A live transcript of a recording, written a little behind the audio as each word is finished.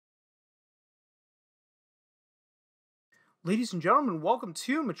Ladies and gentlemen, welcome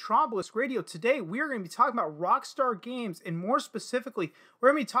to Metropolis Radio. Today, we are going to be talking about Rockstar Games, and more specifically,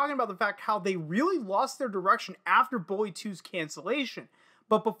 we're going to be talking about the fact how they really lost their direction after Bully 2's cancellation.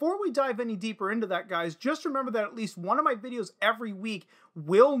 But before we dive any deeper into that, guys, just remember that at least one of my videos every week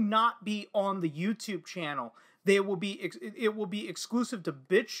will not be on the YouTube channel. It will be exclusive to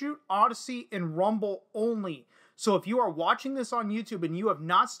BitChute, Odyssey, and Rumble only. So if you are watching this on YouTube and you have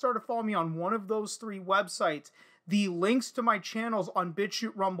not started following me on one of those three websites, the links to my channels on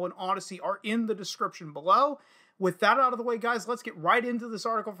BitChute, Rumble, and Odyssey are in the description below. With that out of the way, guys, let's get right into this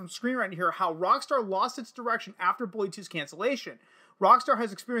article from Screen right here, how Rockstar lost its direction after Bully 2's cancellation. Rockstar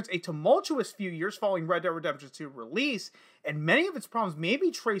has experienced a tumultuous few years following Red Dead Redemption 2 release, and many of its problems may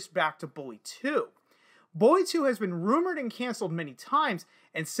be traced back to Bully 2. Bully 2 has been rumored and canceled many times,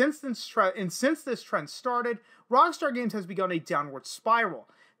 and since this trend started, Rockstar Games has begun a downward spiral.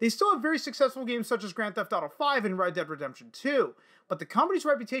 They still have very successful games such as Grand Theft Auto 5 and Red Dead Redemption 2, but the company's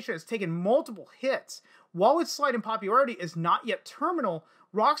reputation has taken multiple hits. While its slide in popularity is not yet terminal,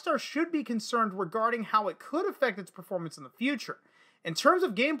 Rockstar should be concerned regarding how it could affect its performance in the future. In terms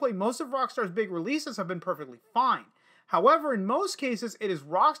of gameplay, most of Rockstar's big releases have been perfectly fine. However, in most cases, it is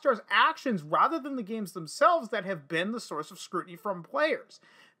Rockstar's actions rather than the games themselves that have been the source of scrutiny from players.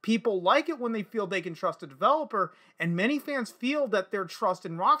 People like it when they feel they can trust a developer, and many fans feel that their trust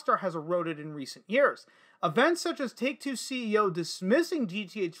in Rockstar has eroded in recent years. Events such as Take-Two CEO dismissing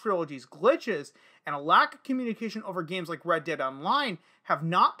GTA Trilogy's glitches and a lack of communication over games like Red Dead Online have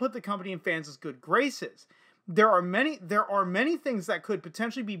not put the company and fans' good graces. There are many things that could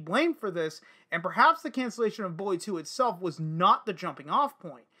potentially be blamed for this, and perhaps the cancellation of Bully 2 itself was not the jumping off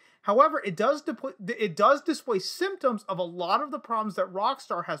point. However, it does display symptoms of a lot of the problems that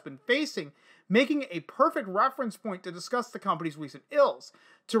Rockstar has been facing, making it a perfect reference point to discuss the company's recent ills.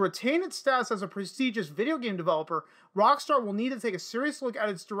 To retain its status as a prestigious video game developer, Rockstar will need to take a serious look at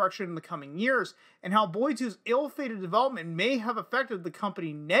its direction in the coming years, and how Bully 2's ill-fated development may have affected the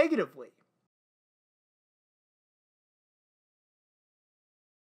company negatively.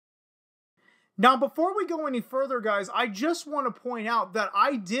 Now, before we go any further, guys, I just want to point out that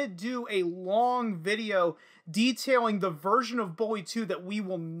I did do a long video detailing the version of Bully 2 that we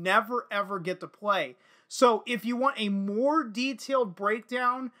will never, ever get to play. So if you want a more detailed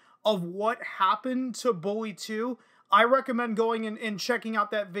breakdown of what happened to Bully 2, I recommend going and checking out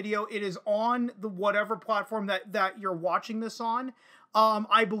that video. It is on the whatever platform that you're watching this on.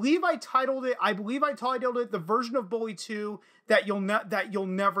 I believe I titled it the version of Bully 2 that you'll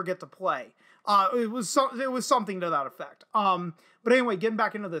never get to play. It was something to that effect. But anyway, getting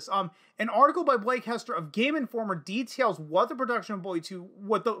back into this. An article by Blake Hester of Game Informer details what the production of Bully 2,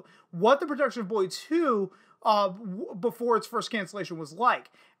 what the production of Bully 2 before its first cancellation was like,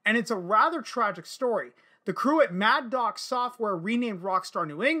 and it's a rather tragic story. The crew at Mad Dog Software, renamed Rockstar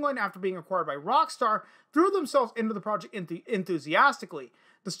New England after being acquired by Rockstar, threw themselves into the project enthusiastically.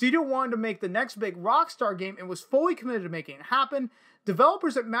 The studio wanted to make the next big Rockstar game and was fully committed to making it happen.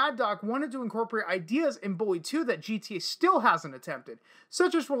 Developers at Mad Dog wanted to incorporate ideas in Bully 2 that GTA still hasn't attempted,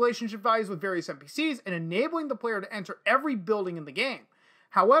 such as relationship values with various NPCs and enabling the player to enter every building in the game.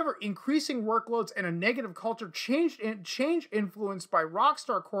 However, increasing workloads and a negative culture change influenced by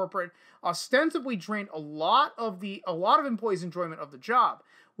Rockstar corporate ostensibly drained a lot of employees' enjoyment of the job.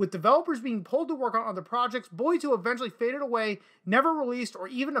 With developers being pulled to work on other projects, Bully 2 eventually faded away, never released or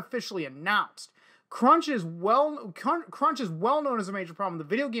even officially announced. Crunch is well known as a major problem in the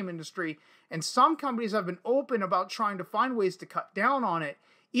video game industry, and some companies have been open about trying to find ways to cut down on it.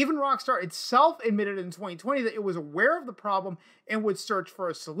 Even Rockstar itself admitted in 2020 that it was aware of the problem and would search for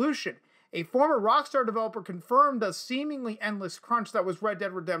a solution. A former Rockstar developer confirmed the seemingly endless crunch that was Red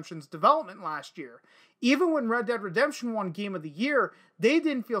Dead Redemption's development last year. Even when Red Dead Redemption won Game of the Year, they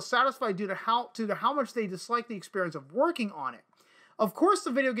didn't feel satisfied due to how much they disliked the experience of working on it. Of course,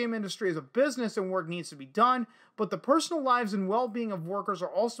 the video game industry is a business and work needs to be done, but the personal lives and well-being of workers are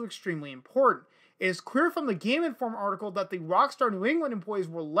also extremely important. It is clear from the Game Informer article that the Rockstar New England employees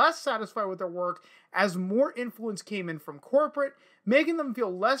were less satisfied with their work as more influence came in from corporate, making them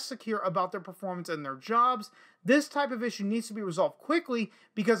feel less secure about their performance and their jobs. This type of issue needs to be resolved quickly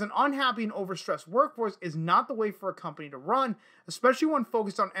because an unhappy and overstressed workforce is not the way for a company to run, especially when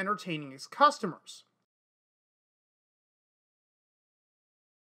focused on entertaining its customers.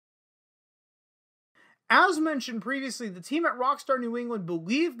 As mentioned previously, the team at Rockstar New England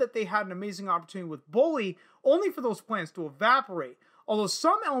believed that they had an amazing opportunity with Bully, only for those plans to evaporate, although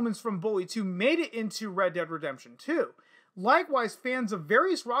some elements from Bully 2 made it into Red Dead Redemption 2. Likewise, fans of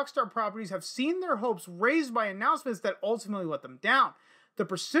various Rockstar properties have seen their hopes raised by announcements that ultimately let them down. The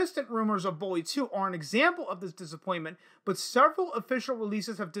persistent rumors of Bully 2 are an example of this disappointment, but several official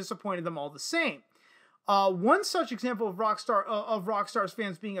releases have disappointed them all the same. One such example of Rockstar's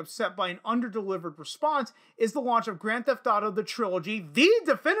fans being upset by an underdelivered response is the launch of Grand Theft Auto: The Trilogy, the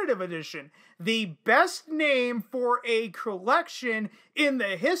Definitive Edition, the best name for a collection in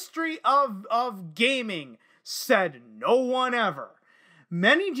the history of gaming, said no one ever.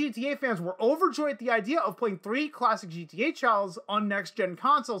 Many GTA fans were overjoyed at the idea of playing 3 classic GTA titles on next-gen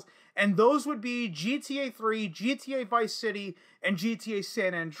consoles, and those would be GTA 3, GTA Vice City, and GTA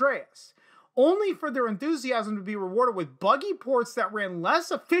San Andreas, only for their enthusiasm to be rewarded with buggy ports that ran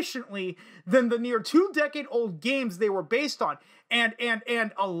less efficiently than the near 2-decade-old games they were based on. And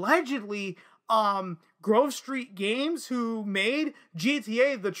allegedly, Grove Street Games, who made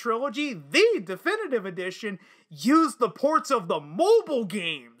GTA The Trilogy, the Definitive Edition, used the ports of the mobile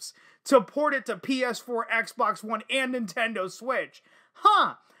games to port it to PS4, Xbox One, and Nintendo Switch.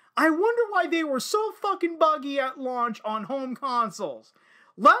 I wonder why they were so fucking buggy at launch on home consoles.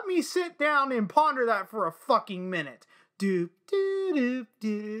 Let me sit down and ponder that for a fucking minute. Doop, doop, doop,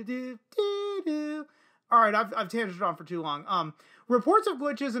 doop, doop, doop, doop. Alright, I've tangented on for too long. Reports of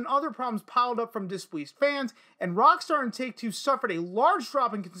glitches and other problems piled up from displeased fans, and Rockstar and Take-Two suffered a large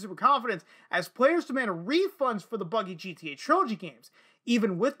drop in consumer confidence as players demanded refunds for the buggy GTA Trilogy games.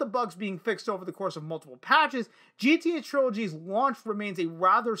 Even with the bugs being fixed over the course of multiple patches, GTA Trilogy's launch remains a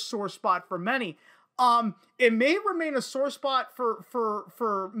rather sore spot for many. It may remain a sore spot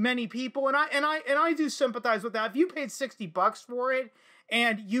for many people, and I do sympathize with that. If you paid $60 for it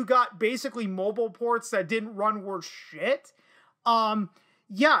and you got basically mobile ports that didn't run worth shit,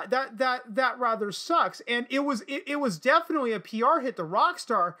 yeah, that rather sucks. And it was definitely a PR hit to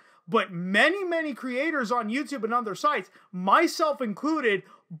Rockstar, but many creators on YouTube and other sites, myself included,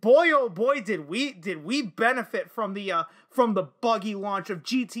 boy oh boy did we benefit from the buggy launch of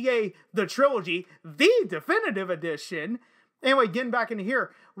GTA The Trilogy, the Definitive Edition. Anyway, getting back into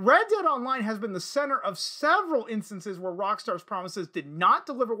here, Red Dead Online has been the center of several instances where Rockstar's promises did not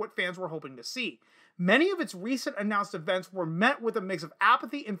deliver what fans were hoping to see. Many of its recent announced events were met with a mix of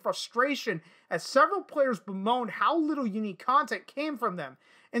apathy and frustration as several players bemoaned how little unique content came from them,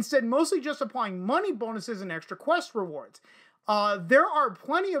 instead mostly just applying money bonuses and extra quest rewards. There are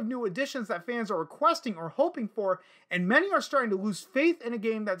plenty of new additions that fans are requesting or hoping for, and many are starting to lose faith in a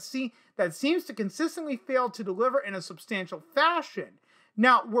game that seems to consistently fail to deliver in a substantial fashion.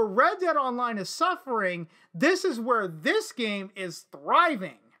 Now, where Red Dead Online is suffering, this is where this game is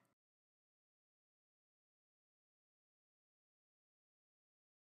thriving.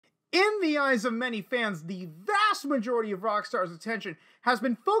 In the eyes of many fans, the vast majority of Rockstar's attention has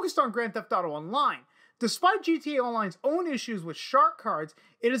been focused on Grand Theft Auto Online. Despite GTA Online's own issues with shark cards,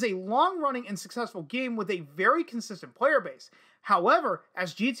 it is a long-running and successful game with a very consistent player base. However,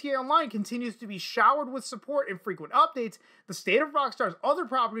 as GTA Online continues to be showered with support and frequent updates, the state of Rockstar's other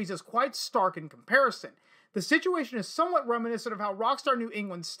properties is quite stark in comparison. The situation is somewhat reminiscent of how Rockstar New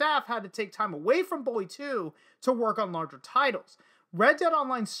England staff had to take time away from Bully 2 to work on larger titles. Red Dead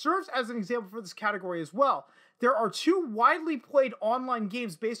Online serves as an example for this category as well. There are 2 widely played online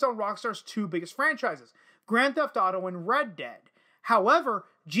games based on Rockstar's 2 biggest franchises, Grand Theft Auto and Red Dead. However,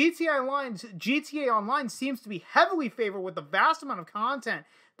 GTA Online seems to be heavily favored with the vast amount of content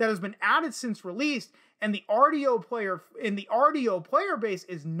that has been added since release, and the RDO player base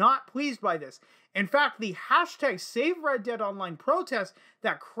is not pleased by this. In fact, the hashtag #SaveRedDeadOnline protest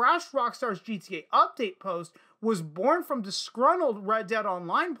that crashed Rockstar's GTA update post was born from disgruntled Red Dead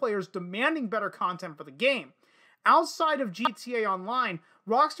Online players demanding better content for the game. Outside of GTA Online,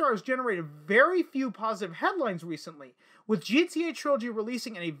 Rockstar has generated very few positive headlines recently, with GTA Trilogy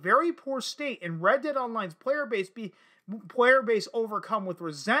releasing in a very poor state and Red Dead Online's player base overcome with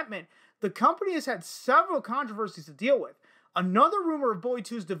resentment. The company has had several controversies to deal with. Another rumor of Bully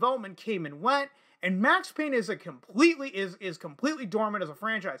 2's development came and went, and Max Payne is completely dormant as a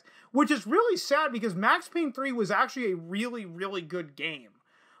franchise, which is really sad because Max Payne 3 was actually a really good game.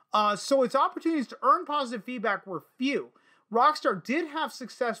 So its opportunities to earn positive feedback were few. Rockstar did have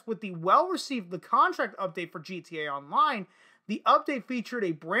success with the well-received The Contract update for GTA Online. The update featured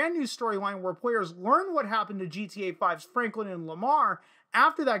a brand new storyline where players learn what happened to GTA 5's Franklin and Lamar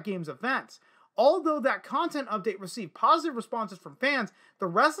after that game's events. Although that content update received positive responses from fans, the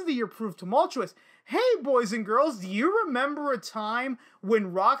rest of the year proved tumultuous. Hey boys and girls, do you remember a time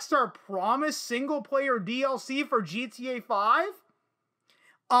when Rockstar promised single-player DLC for GTA 5?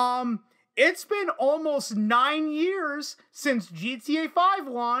 It's been almost 9 years since GTA 5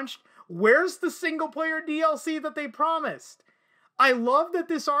 launched. Where's the single-player DLC that they promised? I love that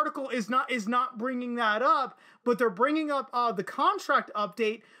this article is not bringing that up, but they're bringing up the contract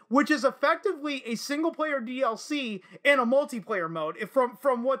update, which is effectively a single-player DLC in a multiplayer mode,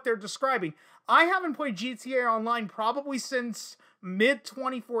 from what they're describing. I haven't played GTA Online probably since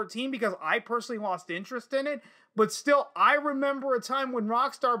mid-2014 because I personally lost interest in it. But still, I remember a time when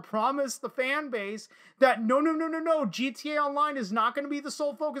Rockstar promised the fan base that no, GTA Online is not going to be the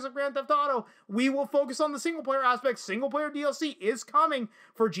sole focus of Grand Theft Auto. We will focus on the single-player aspect. Single-player DLC is coming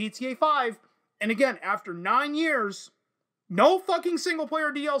for GTA 5. And again, after 9 years, no fucking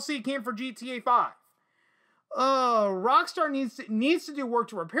single-player DLC came for GTA 5. Rockstar needs to do work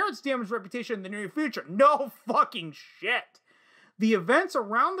to repair its damaged reputation in the near future. No fucking shit. The events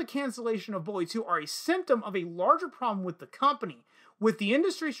around the cancellation of Bully 2 are a symptom of a larger problem with the company. With the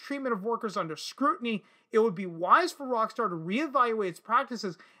industry's treatment of workers under scrutiny, it would be wise for Rockstar to reevaluate its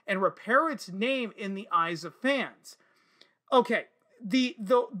practices and repair its name in the eyes of fans. Okay, the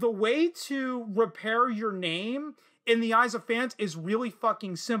way to repair your name in the eyes of fans is really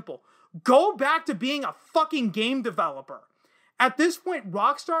fucking simple. Go back to being a fucking game developer. At this point,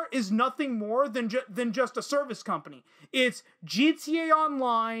 Rockstar is nothing more than just a service company. It's GTA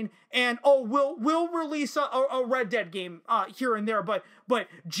Online, and we'll release a Red Dead game here and there, but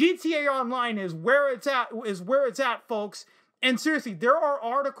GTA Online is where it's at, folks. And seriously, there are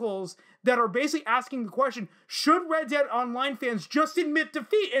articles that are basically asking the question: should Red Dead Online fans just admit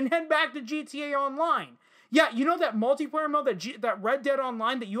defeat and head back to GTA Online? Yeah, you know that multiplayer mode, that Red Dead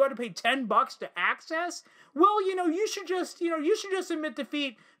Online that you had to pay $10 to access? Well, you should just admit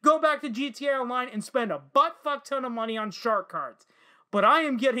defeat, go back to GTA Online, and spend a butt-fuck ton of money on shark cards. But I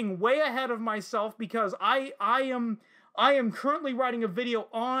am getting way ahead of myself because I am currently writing a video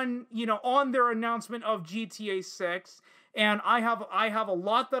on their announcement of GTA 6. And I have a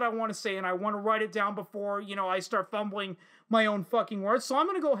lot that I want to say, and I want to write it down before, I start fumbling my own fucking words. So I'm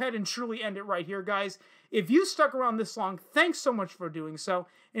going to go ahead and truly end it right here, guys. If you stuck around this long, thanks so much for doing so.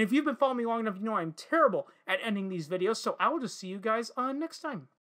 And if you've been following me long enough, you know I'm terrible at ending these videos. So I will just see you guys next time.